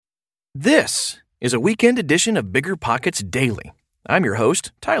This is a weekend edition of Bigger Pockets Daily. I'm your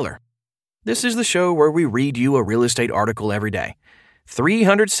host, Tyler. This is the show where we read you a real estate article every day,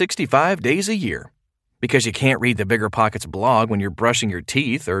 365 days a year, because you can't read the Bigger Pockets blog when you're brushing your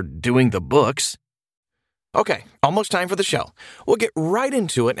teeth or doing the books. Okay, almost time for the show. We'll get right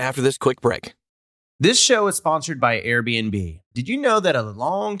into it after this quick break. This show is sponsored by Airbnb. Did you know that a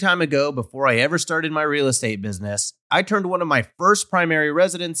long time ago, before I ever started my real estate business, I turned one of my first primary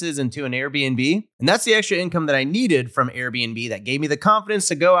residences into an Airbnb? And that's the extra income that I needed from Airbnb that gave me the confidence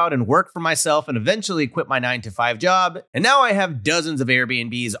to go out and work for myself and eventually quit my 9-to-5 job. And now I have dozens of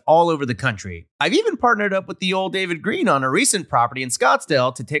Airbnbs all over the country. I've even partnered up with the old David Green on a recent property in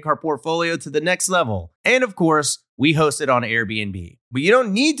Scottsdale to take our portfolio to the next level. And of course, we host it on Airbnb. But you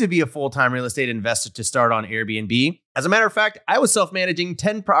don't need to be a full-time real estate investor to start on Airbnb. As a matter of fact, I was self-managing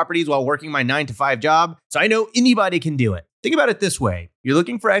 10 properties while working my 9-to-5 job, so I know anybody can do it. Think about it this way. You're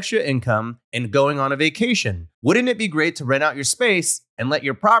looking for extra income and going on a vacation. Wouldn't it be great to rent out your space and let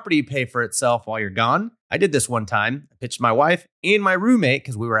your property pay for itself while you're gone? I did this one time. I pitched my wife and my roommate,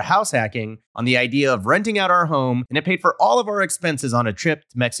 because we were house hacking, on the idea of renting out our home, and it paid for all of our expenses on a trip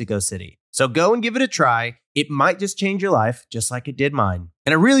to Mexico City. So go and give it a try. It might just change your life, just like it did mine.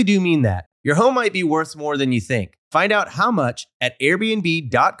 And I really do mean that. Your home might be worth more than you think. Find out how much at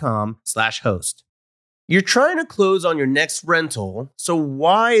airbnb.com/host. You're trying to close on your next rental, so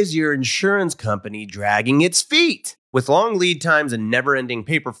why is your insurance company dragging its feet? With long lead times and never-ending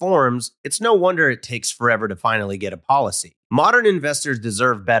paper forms, it's no wonder it takes forever to finally get a policy. Modern investors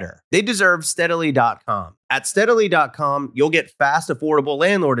deserve better. They deserve Steadily.com. At Steadily.com, you'll get fast, affordable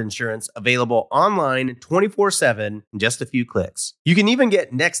landlord insurance available online 24/7 in just a few clicks. You can even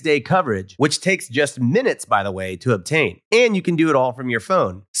get next-day coverage, which takes just minutes, by the way, to obtain. And you can do it all from your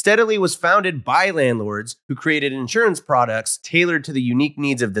phone. Steadily was founded by landlords who created insurance products tailored to the unique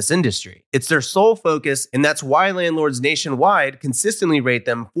needs of this industry. It's their sole focus, and that's why landlords nationwide consistently rate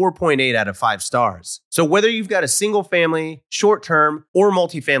them 4.8 out of 5 stars. So whether you've got a single-family, short-term, or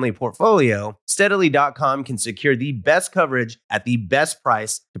multifamily portfolio, Steadily.com can secure the best coverage at the best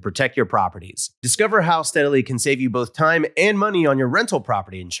price to protect your properties. Discover how Steadily can save you both time and money on your rental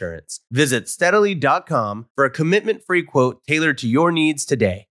property insurance. Visit Steadily.com for a commitment-free quote tailored to your needs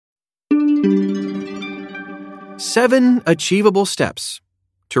today. 7 Achievable Steps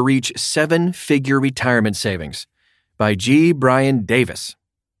to Reach 7-Figure Retirement Savings by G. Brian Davis.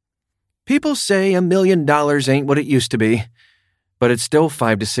 People say $1 million ain't what it used to be, but it's still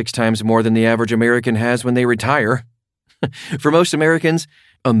 5 to 6 times more than the average American has when they retire. For most Americans,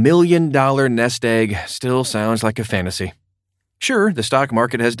 $1 million nest egg still sounds like a fantasy. Sure, the stock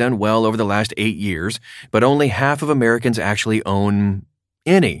market has done well over the last 8 years, but only half of Americans actually own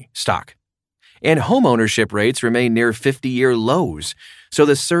any stock. And homeownership rates remain near 50-year lows, so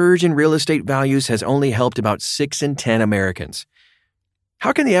the surge in real estate values has only helped about 6 in 10 Americans.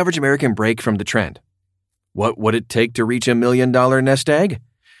 How can the average American break from the trend? What would it take to reach $1 million nest egg?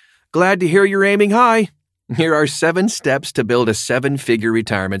 Glad to hear you're aiming high. Here are 7 steps to build a 7-figure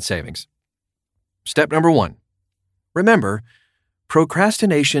retirement savings. Step number 1. Remember,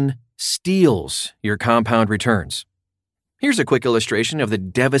 procrastination steals your compound returns. Here's a quick illustration of the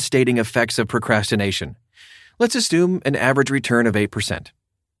devastating effects of procrastination. Let's assume an average return of 8%.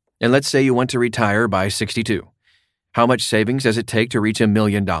 And let's say you want to retire by 62. How much savings does it take to reach $1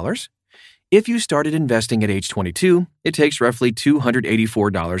 million? If you started investing at age 22, it takes roughly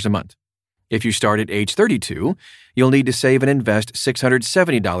 $284 a month. If you start at age 32, you'll need to save and invest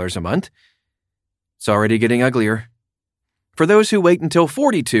 $670 a month. It's already getting uglier. For those who wait until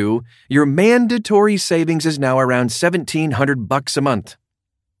 42, your mandatory savings is now around $1,700 a month.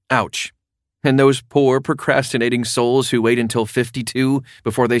 Ouch. And those poor procrastinating souls who wait until 52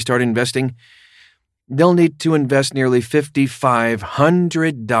 before they start investing, they'll need to invest nearly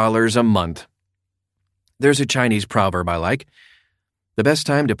 $5,500 a month. There's a Chinese proverb I like. The best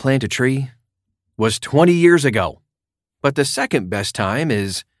time to plant a tree was 20 years ago, but the second best time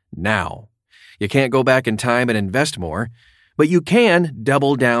is now. You can't go back in time and invest more, but you can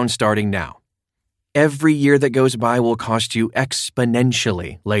double down starting now. Every year that goes by will cost you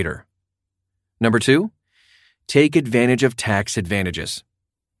exponentially later. Number 2, take advantage of tax advantages.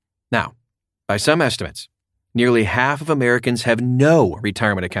 Now, by some estimates, nearly half of Americans have no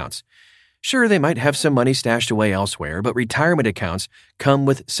retirement accounts. Sure, they might have some money stashed away elsewhere, but retirement accounts come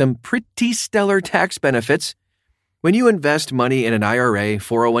with some pretty stellar tax benefits. When you invest money in an IRA,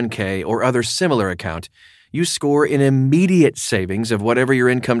 401k, or other similar account, you score an immediate savings of whatever your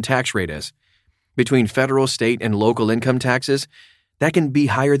income tax rate is. Between federal, state, and local income taxes, that can be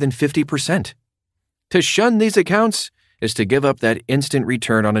higher than 50%. To shun these accounts, is to give up that instant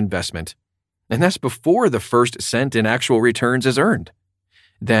return on investment. And that's before the first cent in actual returns is earned.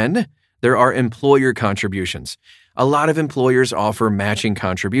 Then, there are employer contributions. A lot of employers offer matching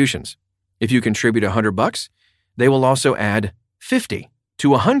contributions. If you contribute $100, they will also add $50 to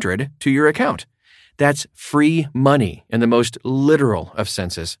 $100 to your account. That's free money in the most literal of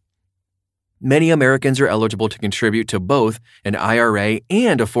senses. Many Americans are eligible to contribute to both an IRA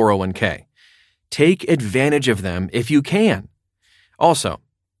and a 401k. Take advantage of them if you can. Also,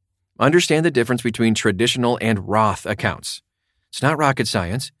 understand the difference between traditional and Roth accounts. It's not rocket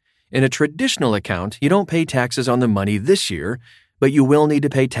science. In a traditional account, you don't pay taxes on the money this year, but you will need to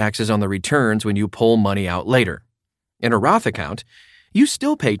pay taxes on the returns when you pull money out later. In a Roth account, you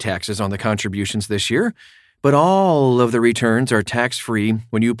still pay taxes on the contributions this year, but all of the returns are tax-free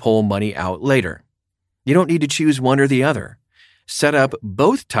when you pull money out later. You don't need to choose one or the other. Set up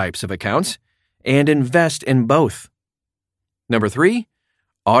both types of accounts and invest in both. Number 3,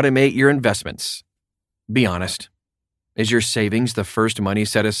 automate your investments. Be honest. Is your savings the first money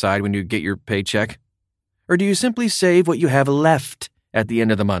set aside when you get your paycheck? Or do you simply save what you have left at the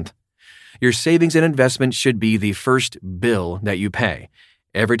end of the month? Your savings and investments should be the first bill that you pay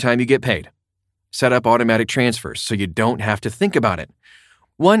every time you get paid. Set up automatic transfers so you don't have to think about it.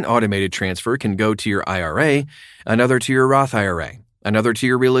 One automated transfer can go to your IRA, another to your Roth IRA, another to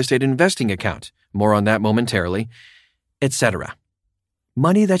your real estate investing account, more on that momentarily, etc.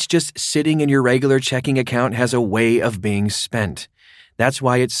 Money that's just sitting in your regular checking account has a way of being spent. That's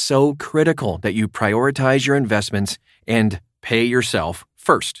why it's so critical that you prioritize your investments and pay yourself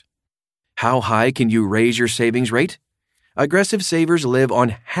first. How high can you raise your savings rate? Aggressive savers live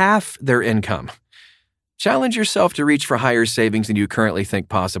on half their income. Challenge yourself to reach for higher savings than you currently think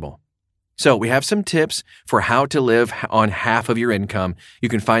possible. So we have some tips for how to live on half of your income. You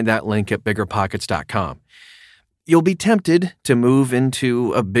can find that link at biggerpockets.com. You'll be tempted to move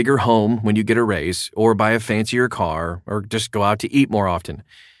into a bigger home when you get a raise, or buy a fancier car, or just go out to eat more often.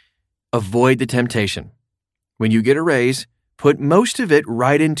 Avoid the temptation. When you get a raise, put most of it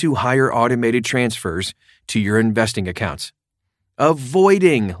right into higher automated transfers to your investing accounts.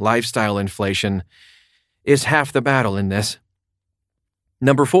 Avoiding lifestyle inflation is half the battle in this.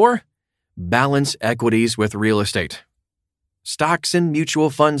 Number 4, balance equities with real estate. Stocks and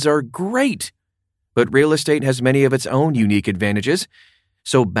mutual funds are great, but real estate has many of its own unique advantages,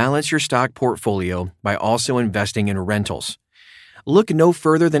 so balance your stock portfolio by also investing in rentals. Look no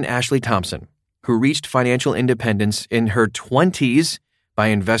further than Ashley Thompson, who reached financial independence in her 20s by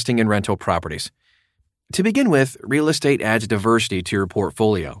investing in rental properties. To begin with, real estate adds diversity to your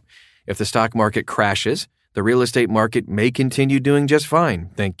portfolio. If the stock market crashes, the real estate market may continue doing just fine.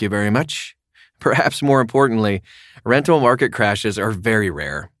 Thank you very much. Perhaps more importantly, rental market crashes are very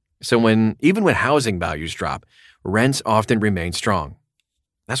rare. So even when housing values drop, rents often remain strong.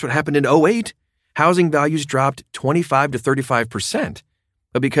 That's what happened in 2008. Housing values dropped 25 to 35%.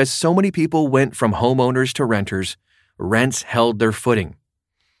 But because so many people went from homeowners to renters, rents held their footing.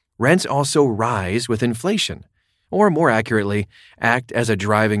 Rents also rise with inflation, or more accurately, act as a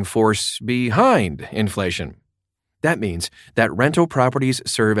driving force behind inflation. That means that rental properties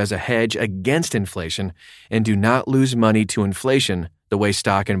serve as a hedge against inflation and do not lose money to inflation the way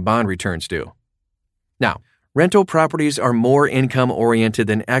stock and bond returns do. Now, rental properties are more income-oriented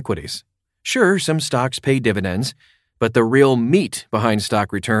than equities. Sure, some stocks pay dividends, but the real meat behind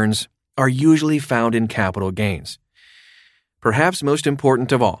stock returns are usually found in capital gains. Perhaps most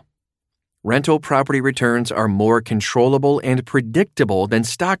important of all, rental property returns are more controllable and predictable than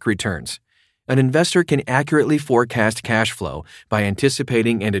stock returns. An investor can accurately forecast cash flow by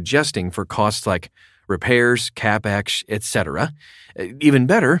anticipating and adjusting for costs like repairs, CapEx, etc. Even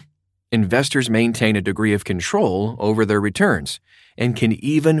better, investors maintain a degree of control over their returns and can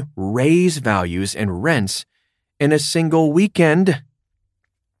even raise values and rents in a single weekend.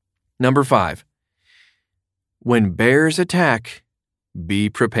 Number 5, when bears attack, be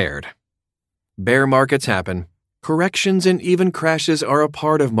prepared. Bear markets happen. Corrections and even crashes are a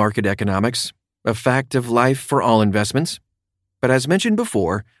part of market economics, a fact of life for all investments. But as mentioned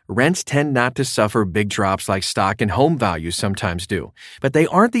before, rents tend not to suffer big drops like stock and home values sometimes do. But they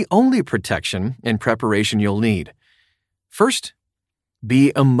aren't the only protection and preparation you'll need. First,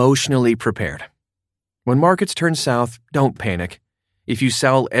 be emotionally prepared. When markets turn south, don't panic. If you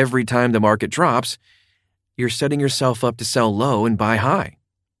sell every time the market drops, you're setting yourself up to sell low and buy high.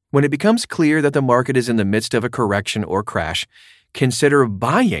 When it becomes clear that the market is in the midst of a correction or crash, consider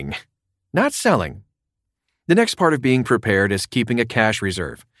buying, not selling. The next part of being prepared is keeping a cash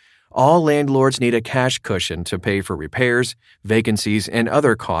reserve. All landlords need a cash cushion to pay for repairs, vacancies, and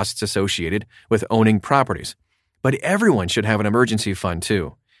other costs associated with owning properties. But everyone should have an emergency fund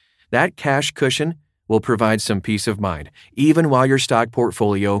too. That cash cushion will provide some peace of mind, even while your stock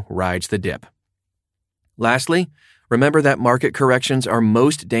portfolio rides the dip. Lastly, remember that market corrections are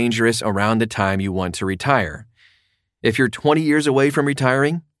most dangerous around the time you want to retire. If you're 20 years away from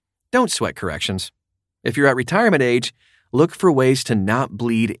retiring, don't sweat corrections. If you're at retirement age, look for ways to not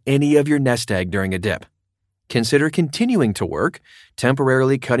bleed any of your nest egg during a dip. Consider continuing to work,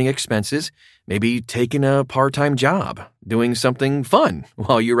 temporarily cutting expenses, maybe taking a part-time job, doing something fun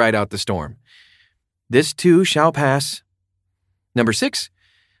while you ride out the storm. This too shall pass. Number 6,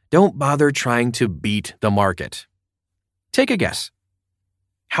 don't bother trying to beat the market. Take a guess.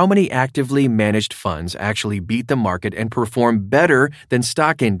 How many actively managed funds actually beat the market and perform better than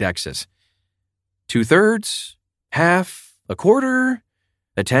stock indexes? 2/3? Half? A quarter?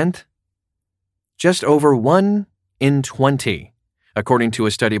 A tenth? Just over 1 in 20, according to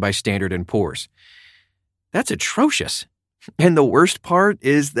a study by Standard & Poor's. That's atrocious. And the worst part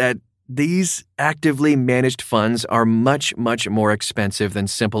is that these actively managed funds are much, much more expensive than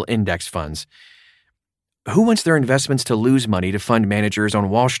simple index funds. Who wants their investments to lose money to fund managers on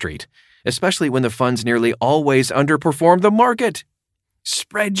Wall Street, especially when the funds nearly always underperform the market?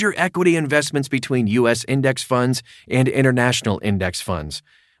 Spread your equity investments between U.S. index funds and international index funds.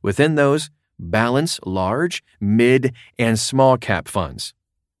 Within those, balance large, mid, and small cap funds.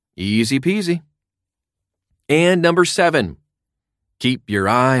 Easy peasy. And number 7, keep your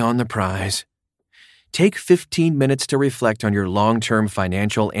eye on the prize. Take 15 minutes to reflect on your long-term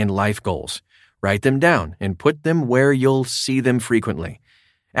financial and life goals. Write them down and put them where you'll see them frequently.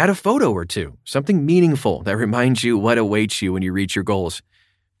 Add a photo or two, something meaningful that reminds you what awaits you when you reach your goals.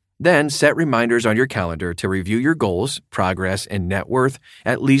 Then set reminders on your calendar to review your goals, progress, and net worth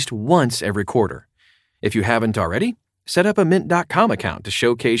at least once every quarter. If you haven't already, set up a Mint.com account to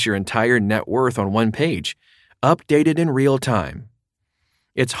showcase your entire net worth on one page, updated in real time.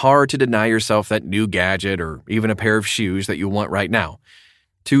 It's hard to deny yourself that new gadget or even a pair of shoes that you want right now.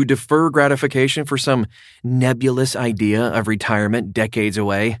 To defer gratification for some nebulous idea of retirement decades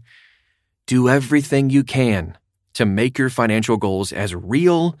away, do everything you can to make your financial goals as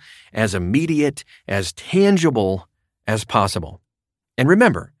real, as immediate, as tangible as possible. And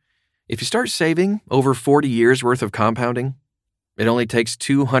remember, if you start saving over 40 years worth of compounding, it only takes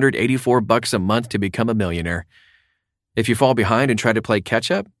 $284 a month to become a millionaire. If you fall behind and try to play catch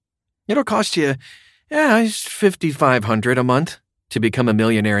up, it'll cost you $5,500 a month to become a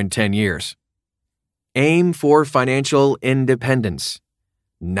millionaire in 10 years. Aim for financial independence,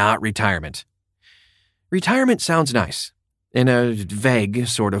 not retirement. Retirement sounds nice, in a vague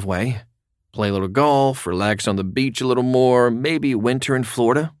sort of way. Play a little golf, relax on the beach a little more, maybe winter in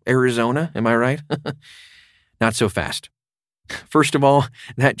Florida, Arizona, am I right? Not so fast. First of all,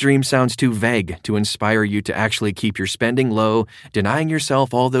 that dream sounds too vague to inspire you to actually keep your spending low, denying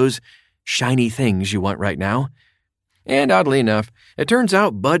yourself all those shiny things you want right now. And oddly enough, it turns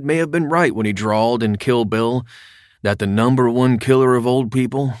out Bud may have been right when he drawled in Kill Bill that the number one killer of old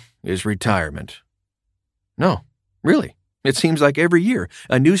people is retirement. No, really. It seems like every year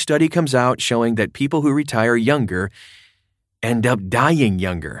a new study comes out showing that people who retire younger end up dying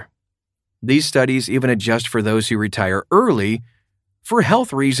younger. These studies even adjust for those who retire early for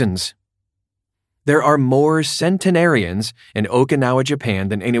health reasons. There are more centenarians in Okinawa, Japan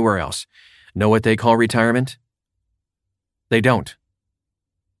than anywhere else. Know what they call retirement? They don't.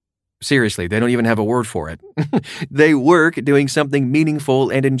 Seriously, they don't even have a word for it. They work doing something meaningful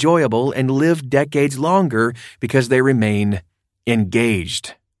and enjoyable and live decades longer because they remain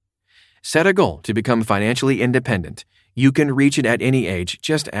engaged. Set a goal to become financially independent. You can reach it at any age.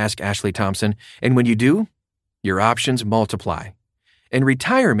 Just ask Ashley Thompson. And when you do, your options multiply. In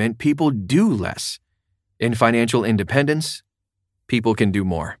retirement, people do less. In financial independence, people can do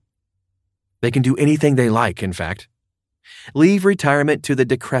more. They can do anything they like, in fact. Leave retirement to the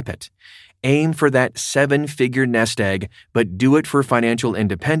decrepit. Aim for that 7-figure nest egg, but do it for financial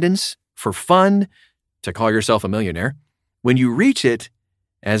independence, for fun, to call yourself a millionaire. When you reach it,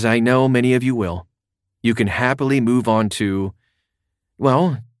 as I know many of you will, you can happily move on to,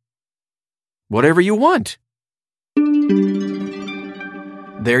 well, whatever you want.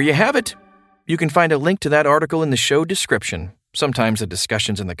 There you have it. You can find a link to that article in the show description. Sometimes the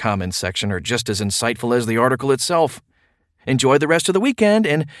discussions in the comments section are just as insightful as the article itself. Enjoy the rest of the weekend,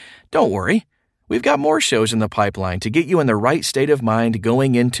 and don't worry, we've got more shows in the pipeline to get you in the right state of mind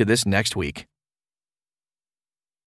going into this next week.